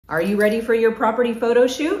Are you ready for your property photo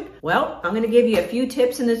shoot? Well, I'm going to give you a few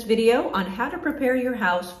tips in this video on how to prepare your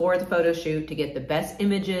house for the photo shoot to get the best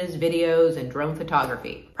images, videos, and drone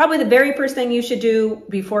photography. Probably the very first thing you should do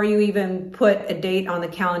before you even put a date on the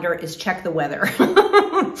calendar is check the weather.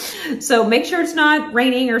 So make sure it's not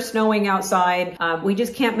raining or snowing outside. We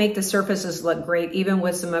just can't make the surfaces look great, even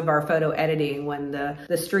with some of our photo editing when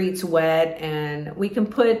the street's wet, and we can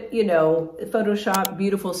put, Photoshop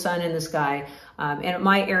beautiful sun in the sky. And in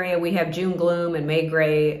my area, we have June gloom and May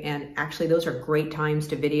gray, and actually those are great times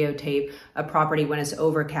to videotape a property when it's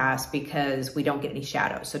overcast because we don't get any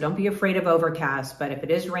shadows. So don't be afraid of overcast, but if it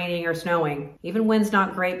is raining or snowing, even wind's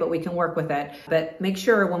not great, but we can work with it. But make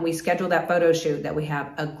sure when we schedule that photo shoot that we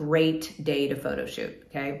have a great day to photo shoot,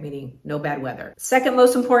 okay? Meaning no bad weather. Second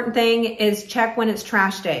most important thing is check when it's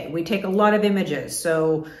trash day. We take a lot of images,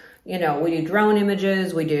 so we do drone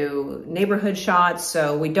images, we do neighborhood shots,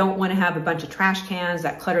 so we don't want to have a bunch of trash cans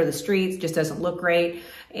that clutter the streets, just doesn't look great.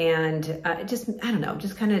 And it just kind of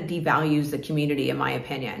devalues the community, in my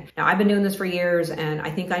opinion. Now, I've been doing this for years, and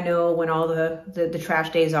I think I know when all the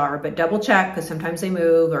trash days are, but double check, because sometimes they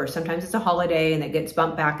move, or sometimes it's a holiday and it gets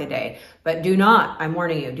bumped back a day. But do not, I'm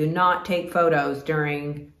warning you, do not take photos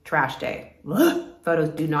during trash day. Photos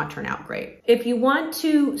do not turn out great. If you want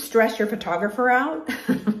to stress your photographer out,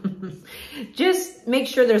 just make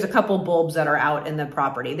sure there's a couple bulbs that are out in the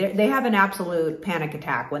property. They have an absolute panic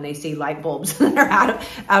attack when they see light bulbs that are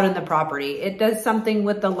out in the property. It does something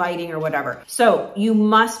with the lighting or whatever. So you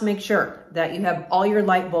must make sure that you have all your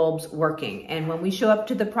light bulbs working. And when we show up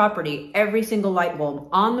to the property, every single light bulb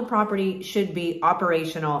on the property should be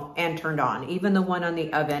operational and turned on. Even the one on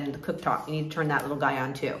the oven, the cooktop, you need to turn that little guy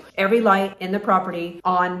on too. Every light in the property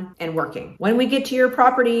on and working. When we get to your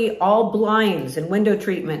property, all blinds and window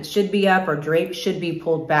treatments should be up, or drapes should be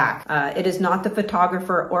pulled back. It is not the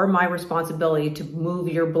photographer or my responsibility to move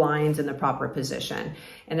your blinds in the proper position.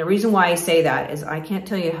 And the reason why I say that is I can't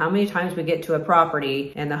tell you how many times we get to a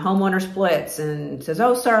property and the homeowner splits and says,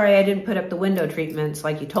 oh, sorry, I didn't put up the window treatments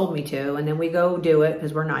like you told me to. And then we go do it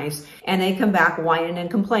because we're nice. And they come back whining and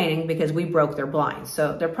complaining because we broke their blinds.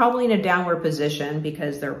 So they're probably in a downward position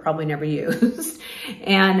because they're probably never used.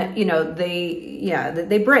 And,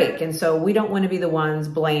 they break. And so we don't want to be the ones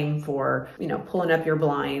blamed for, pulling up your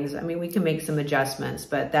blinds. I mean, we can make some adjustments,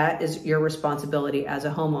 but that is your responsibility as a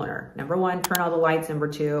homeowner. Number one, turn all the lights. Number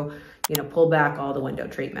two, pull back all the window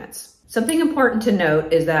treatments. Something important to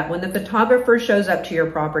note is that when the photographer shows up to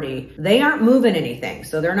your property, they aren't moving anything.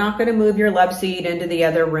 So they're not going to move your love seat into the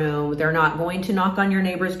other room. They're not going to knock on your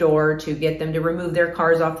neighbor's door to get them to remove their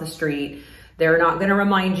cars off the street. They're not going to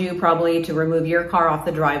remind you probably to remove your car off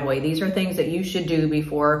the driveway. These are things that you should do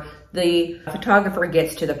before the photographer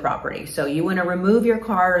gets to the property. So you want to remove your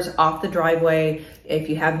cars off the driveway. If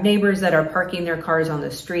you have neighbors that are parking their cars on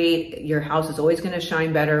the street, your house is always going to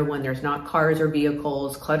shine better when there's not cars or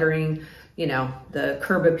vehicles cluttering, the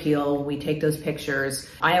curb appeal when we take those pictures.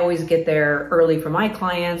 I always get there early for my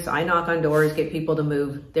clients. I knock on doors, get people to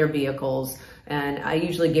move their vehicles. And I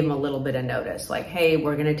usually give them a little bit of notice, like, hey,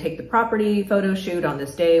 we're going to take the property photo shoot on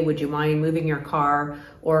this day. Would you mind moving your car?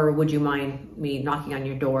 Or would you mind me knocking on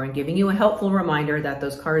your door and giving you a helpful reminder that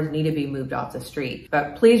those cars need to be moved off the street?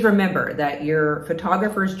 But please remember that your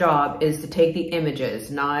photographer's job is to take the images,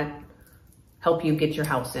 not help you get your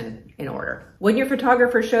house in order. When your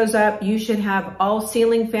photographer shows up, you should have all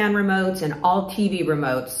ceiling fan remotes and all TV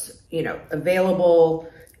remotes, available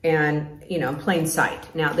and, in plain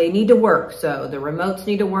sight. Now they need to work. So the remotes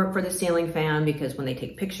need to work for the ceiling fan because when they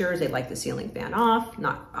take pictures, they like the ceiling fan off,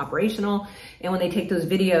 not operational. And when they take those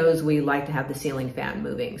videos, we like to have the ceiling fan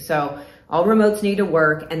moving. So all remotes need to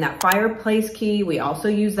work, and that fireplace key, we also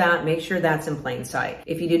use that. Make sure that's in plain sight.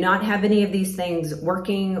 If you do not have any of these things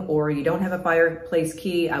working or you don't have a fireplace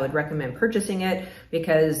key, I would recommend purchasing it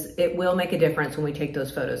because it will make a difference when we take those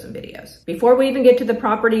photos and videos. Before we even get to the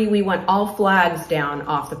property, we want all flags down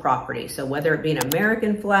off the property. So whether it be an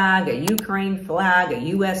American flag, a Ukraine flag, a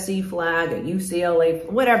USC flag, a UCLA,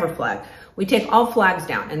 whatever flag, we take all flags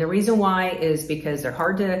down. And the reason why is because they're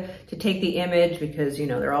hard to take the image because,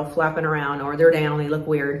 they're all flapping around or they're down, they look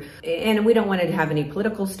weird. And we don't want to have any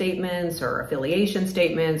political statements or affiliation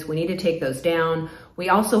statements. We need to take those down. We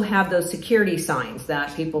also have those security signs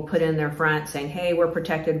that people put in their front saying, hey, we're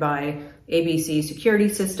protected by ABC security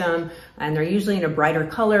system, and they're usually in a brighter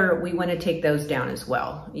color. We want to take those down as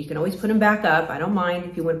well. You can always put them back up. I don't mind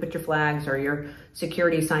if you want to put your flags or your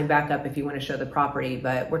security sign back up if you want to show the property,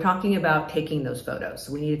 but we're talking about taking those photos.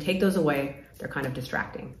 So we need to take those away. They're kind of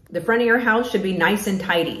distracting. The front of your house should be nice and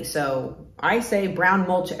tidy. So I say brown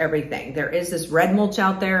mulch everything. There is this red mulch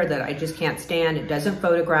out there that I just can't stand. It doesn't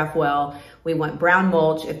photograph well. We want brown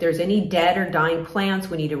mulch. If there's any dead or dying plants,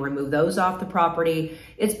 we need to remove those off the property.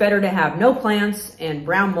 It's better to have no plants and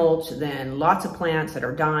brown mulch than lots of plants that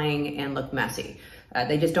are dying and look messy.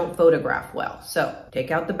 They just don't photograph well. So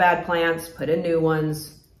take out the bad plants, put in new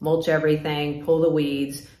ones, mulch everything, pull the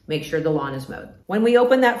weeds, make sure the lawn is mowed. When we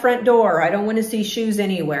open that front door, I don't want to see shoes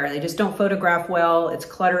anywhere. They just don't photograph well. It's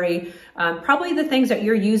cluttery. Probably the things that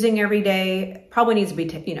you're using every day probably needs to be,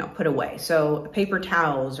 put away. So paper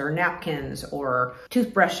towels or napkins or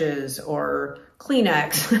toothbrushes or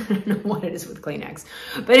Kleenex. I don't know what it is with Kleenex.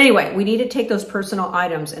 But anyway, we need to take those personal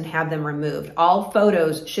items and have them removed. All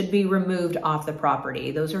photos should be removed off the property.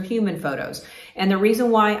 Those are human photos. And the reason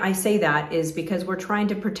why I say that is because we're trying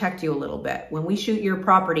to protect you a little bit. When we shoot your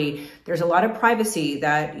property, there's a lot of privacy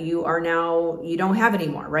that you don't have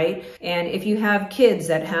anymore, right? And if you have kids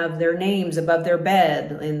that have their names above their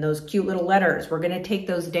bed in those cute little letters, we're going to take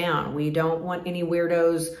those down. We don't want any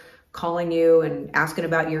weirdos calling you and asking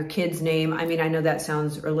about your kid's name. I mean, I know that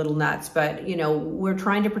sounds a little nuts, but we're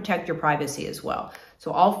trying to protect your privacy as well.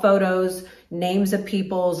 So all photos, names of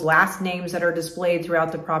people's last names that are displayed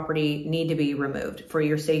throughout the property need to be removed for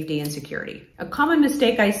your safety and security. A common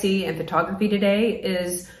mistake I see in photography today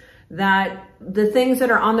is that the things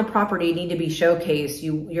that are on the property need to be showcased.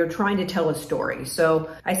 You're trying to tell a story. So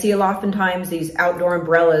I see oftentimes these outdoor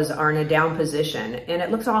umbrellas are in a down position and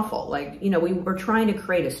it looks awful. Like, we're trying to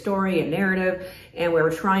create a story, a narrative, and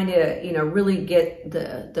we're trying to, really get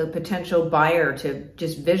the potential buyer to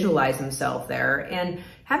just visualize themselves there. And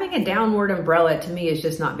having a downward umbrella to me is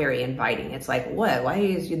just not very inviting. It's like, what? Why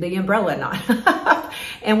is the umbrella not?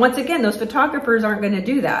 And once again, those photographers aren't going to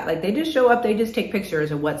do that. Like they just show up, they just take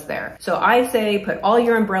pictures of what's there. So I say put all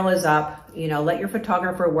your umbrellas up, let your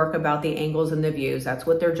photographer work about the angles and the views. That's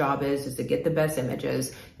what their job is to get the best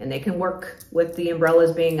images, and they can work with the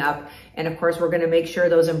umbrellas being up. And of course, we're going to make sure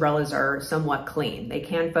those umbrellas are somewhat clean. They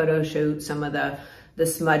can photo shoot some of the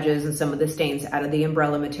smudges and some of the stains out of the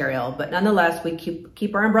umbrella material, but nonetheless, we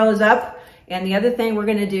keep our umbrellas up. And the other thing we're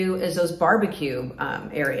going to do is those barbecue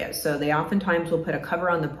areas. So they oftentimes will put a cover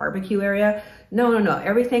on the barbecue area. No.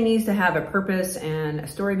 Everything needs to have a purpose and a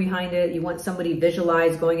story behind it. You want somebody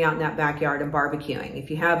visualized going out in that backyard and barbecuing. If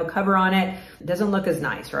you have a cover on it, it doesn't look as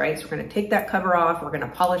nice, right? So we're going to take that cover off. We're going to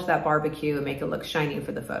polish that barbecue and make it look shiny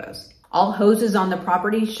for the photos. All hoses on the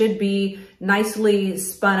property should be nicely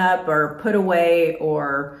spun up or put away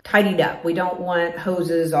or tidied up. We don't want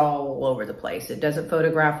hoses all over the place. It doesn't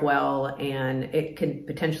photograph well and it could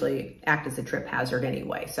potentially act as a trip hazard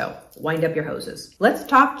anyway. So wind up your hoses. Let's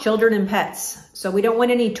talk children and pets. So we don't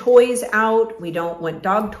want any toys out. We don't want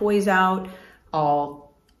dog toys out.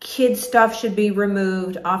 All kids stuff should be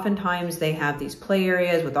removed. Oftentimes they have these play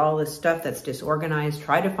areas with all this stuff that's disorganized.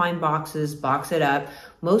 Try to find boxes, box it up.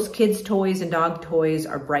 Most kids' toys and dog toys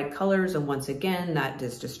are bright colors, and once again, that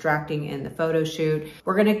is distracting in the photo shoot.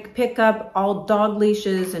 We're gonna pick up all dog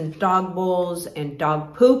leashes and dog bowls and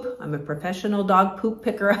dog poop. I'm a professional dog poop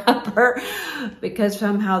picker-upper because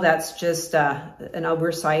somehow that's just an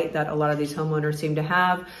oversight that a lot of these homeowners seem to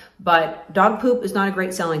have. But dog poop is not a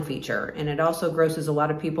great selling feature, and it also grosses a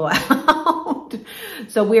lot of people out.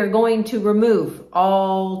 So we are going to remove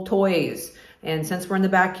all toys. And since we're in the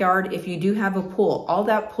backyard, if you do have a pool, all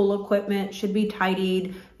that pool equipment should be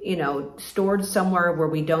tidied, stored somewhere where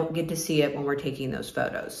we don't get to see it when we're taking those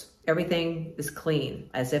photos. Everything is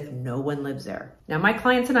clean, as if no one lives there. Now, my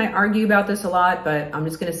clients and I argue about this a lot, but I'm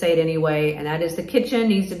just gonna say it anyway, and that is the kitchen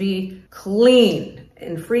needs to be clean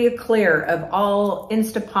and free and clear of all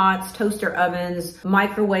Instapots, toaster ovens,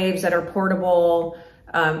 microwaves that are portable,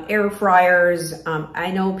 air fryers.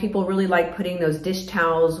 I know people really like putting those dish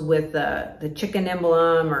towels with the chicken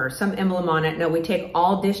emblem or some emblem on it. No, we take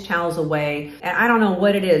all dish towels away. And I don't know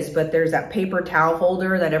what it is, but there's that paper towel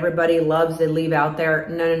holder that everybody loves to leave out there.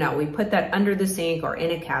 No. We put that under the sink or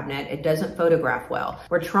in a cabinet. It doesn't photograph well.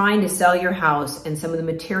 We're trying to sell your house and some of the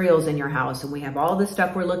materials in your house, and we have all the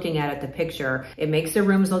stuff we're looking at the picture. It makes the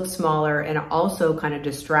rooms look smaller, and it also kind of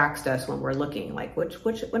distracts us when we're looking. Like, what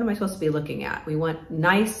am I supposed to be looking at? We want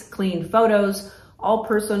nice, clean photos, all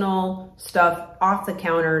personal stuff off the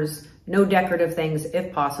counters, no decorative things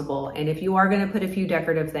if possible. And if you are going to put a few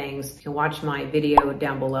decorative things, you can watch my video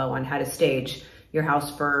down below on how to stage your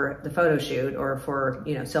house for the photo shoot or for,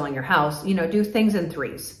 selling your house. Do things in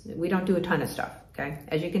threes. We don't do a ton of stuff, okay?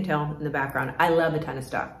 As you can tell in the background, I love a ton of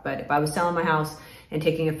stuff, but if I was selling my house and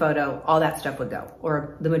taking a photo, all that stuff would go,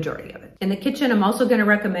 or the majority of it. In the kitchen, I'm also gonna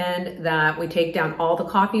recommend that we take down all the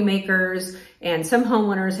coffee makers, and some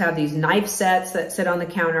homeowners have these knife sets that sit on the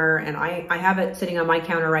counter, and I have it sitting on my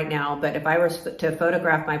counter right now, but if I were to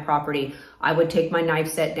photograph my property, I would take my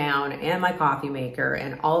knife set down and my coffee maker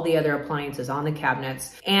and all the other appliances on the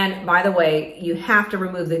cabinets. And by the way, you have to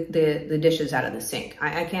remove the dishes out of the sink.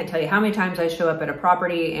 I can't tell you how many times I show up at a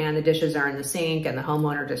property and the dishes are in the sink and the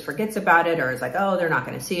homeowner just forgets about it or is like, oh, they're not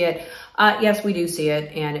going to see it. Yes, we do see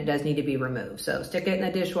it, and it does need to be removed. So stick it in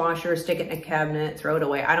the dishwasher, stick it in a cabinet, throw it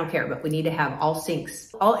away. I don't care, but we need to have all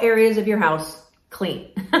sinks, all areas of your house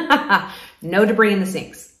clean. No debris in the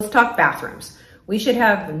sinks. Let's talk bathrooms. We should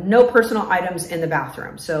have no personal items in the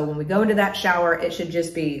bathroom. So when we go into that shower, it should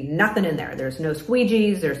just be nothing in there. There's no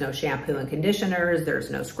squeegees, there's no shampoo and conditioners, there's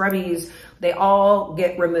no scrubbies. They all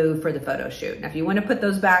get removed for the photo shoot. Now, if you want to put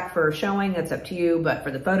those back for showing, that's up to you, but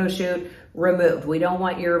for the photo shoot, removed. We don't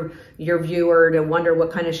want your viewer to wonder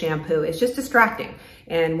what kind of shampoo. It's just distracting.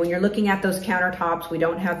 And when you're looking at those countertops, we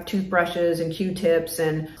don't have toothbrushes and Q-tips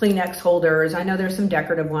and Kleenex holders. I know there's some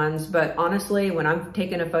decorative ones, but honestly, when I'm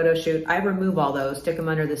taking a photo shoot, I remove all those, stick them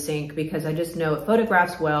under the sink, because I just know it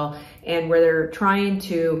photographs well, and where they're trying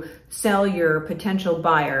to sell your potential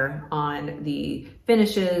buyer on the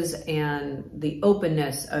finishes and the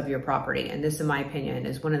openness of your property. And this, in my opinion,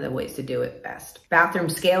 is one of the ways to do it best. Bathroom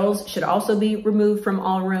scales should also be removed from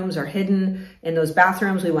all rooms or hidden. In those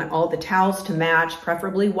bathrooms, we want all the towels to match,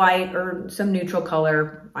 preferably white or some neutral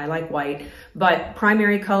color. I like white, but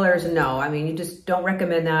primary colors, no. I mean, you just don't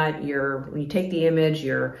recommend that. When you take the image,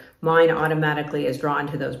 your mind automatically is drawn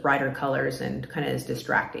to those brighter colors and kind of is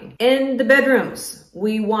distracting. In the bedrooms,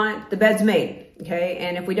 we want the beds made, okay?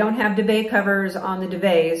 And if we don't have duvet covers on the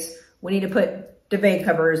duvets, we need to put duvet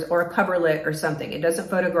covers or a coverlet or something. It doesn't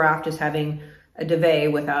photograph just having a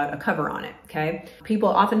duvet without a cover on it, okay? People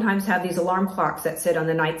oftentimes have these alarm clocks that sit on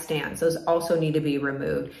the nightstands. Those also need to be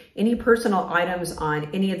removed. Any personal items on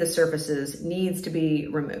any of the surfaces needs to be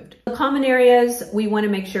removed. The common areas, we want to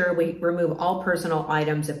make sure we remove all personal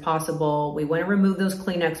items if possible. We want to remove those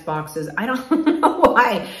Kleenex boxes. I don't know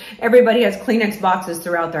why everybody has Kleenex boxes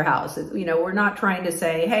throughout their house. You know, we're not trying to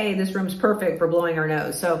say, hey, this room's perfect for blowing our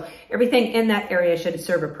nose. So everything in that area should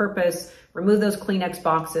serve a purpose. Remove those Kleenex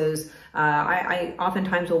boxes. I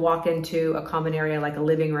oftentimes will walk into a common area like a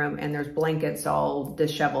living room and there's blankets all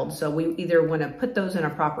disheveled. So we either want to put those in a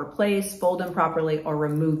proper place, fold them properly, or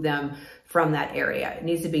remove them from that area. It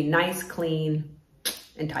needs to be nice, clean,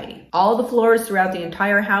 and tidy. All the floors throughout the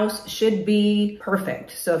entire house should be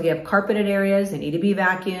perfect. So if you have carpeted areas, they need to be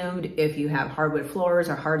vacuumed. If you have hardwood floors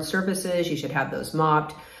or hard surfaces, you should have those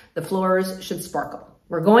mopped. The floors should sparkle.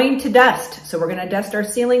 We're going to dust. So we're going to dust our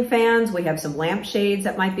ceiling fans. We have some lampshades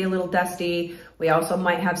that might be a little dusty. We also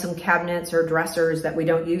might have some cabinets or dressers that we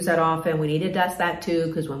don't use that often. We need to dust that too,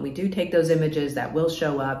 because when we do take those images, that will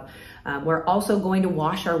show up. We're also going to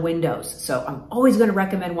wash our windows. So I'm always going to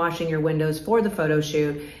recommend washing your windows for the photo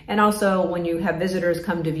shoot. And also when you have visitors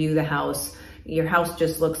come to view the house, your house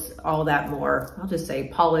just looks all that more, I'll just say,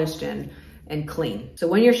 polished and clean. So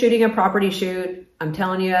when you're shooting a property shoot, I'm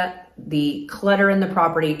telling you, the clutter in the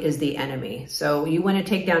property is the enemy. So you want to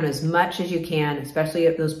take down as much as you can, especially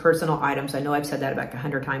those personal items. I know I've said that about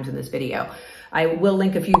 100 times in this video. I will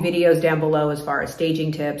link a few videos down below as far as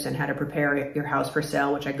staging tips and how to prepare your house for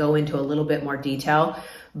sale, which I go into a little bit more detail.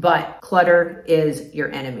 But clutter is your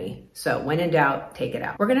enemy. So when in doubt, take it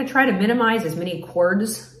out. We're going to try to minimize as many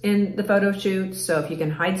cords in the photo shoot. So if you can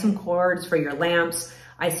hide some cords for your lamps,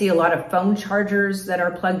 I see a lot of phone chargers that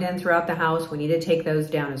are plugged in throughout the house. We need to take those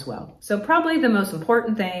down as well. So probably the most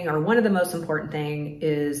important thing, or one of the most important thing,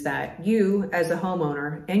 is that you as a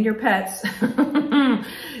homeowner and your pets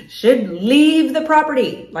should leave the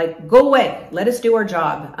property. Like, go away, let us do our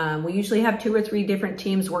job. We usually have 2 or 3 different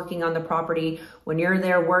teams working on the property. When you're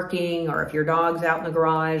there working, or if your dog's out in the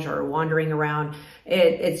garage or wandering around,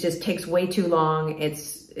 it just takes way too long.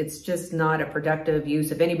 It's just not a productive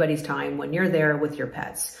use of anybody's time when you're there with your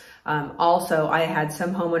pets. Also, I had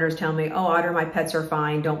some homeowners tell me, oh, Audra, my pets are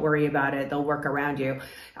fine. Don't worry about it. They'll work around you.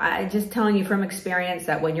 I'm just telling you from experience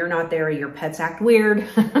that when you're not there, your pets act weird.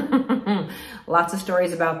 Lots of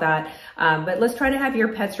stories about that. But let's try to have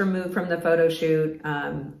your pets removed from the photo shoot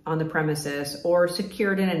on the premises, or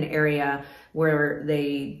secured in an area where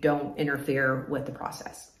they don't interfere with the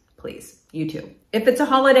process. Please, you too. If it's a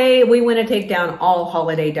holiday, we want to take down all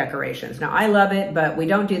holiday decorations. Now, I love it, but we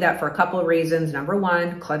don't do that for a couple of reasons. Number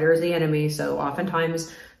one, clutter is the enemy. So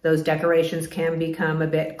oftentimes those decorations can become a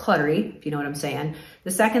bit cluttery, if you know what I'm saying.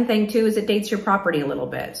 The second thing too is it dates your property a little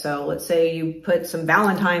bit. So let's say you put some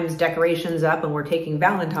Valentine's decorations up and we're taking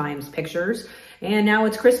Valentine's pictures, And now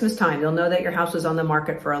it's Christmas time. They'll know that your house was on the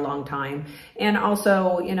market for a long time. And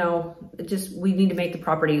also, you know, we need to make the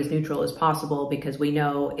property as neutral as possible because we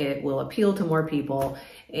know it will appeal to more people.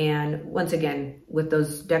 And once again, with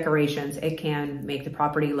those decorations, it can make the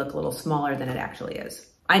property look a little smaller than it actually is.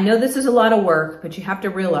 I know this is a lot of work, but you have to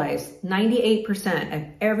realize 98%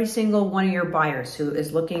 of every single one of your buyers who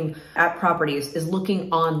is looking at properties is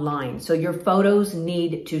looking online. So your photos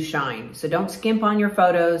need to shine. So don't skimp on your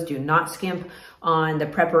photos. Do not skimp on the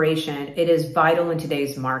preparation. It is vital in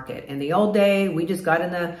today's market. In the old day, we just got in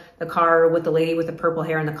the car with the lady with the purple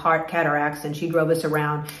hair and the cataracts, and she drove us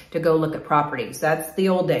around to go look at properties. That's the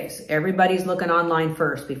old days. Everybody's looking online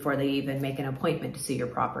first before they even make an appointment to see your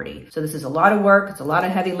property. So this is a lot of work. It's a lot of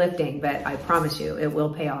heavy lifting, but I promise you it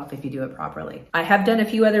will pay off if you do it properly. I have done a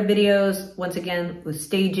few other videos, once again, with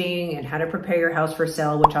staging and how to prepare your house for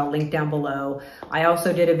sale, which I'll link down below. I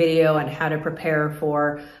also did a video on how to prepare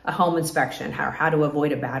for a home inspection, how to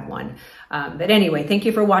avoid a bad one. But anyway, thank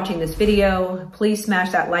you for watching this video. Please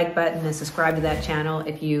smash that like button and subscribe to that channel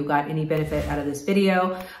if you got any benefit out of this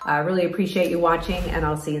video. I really appreciate you watching, and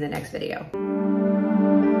I'll see you in the next video.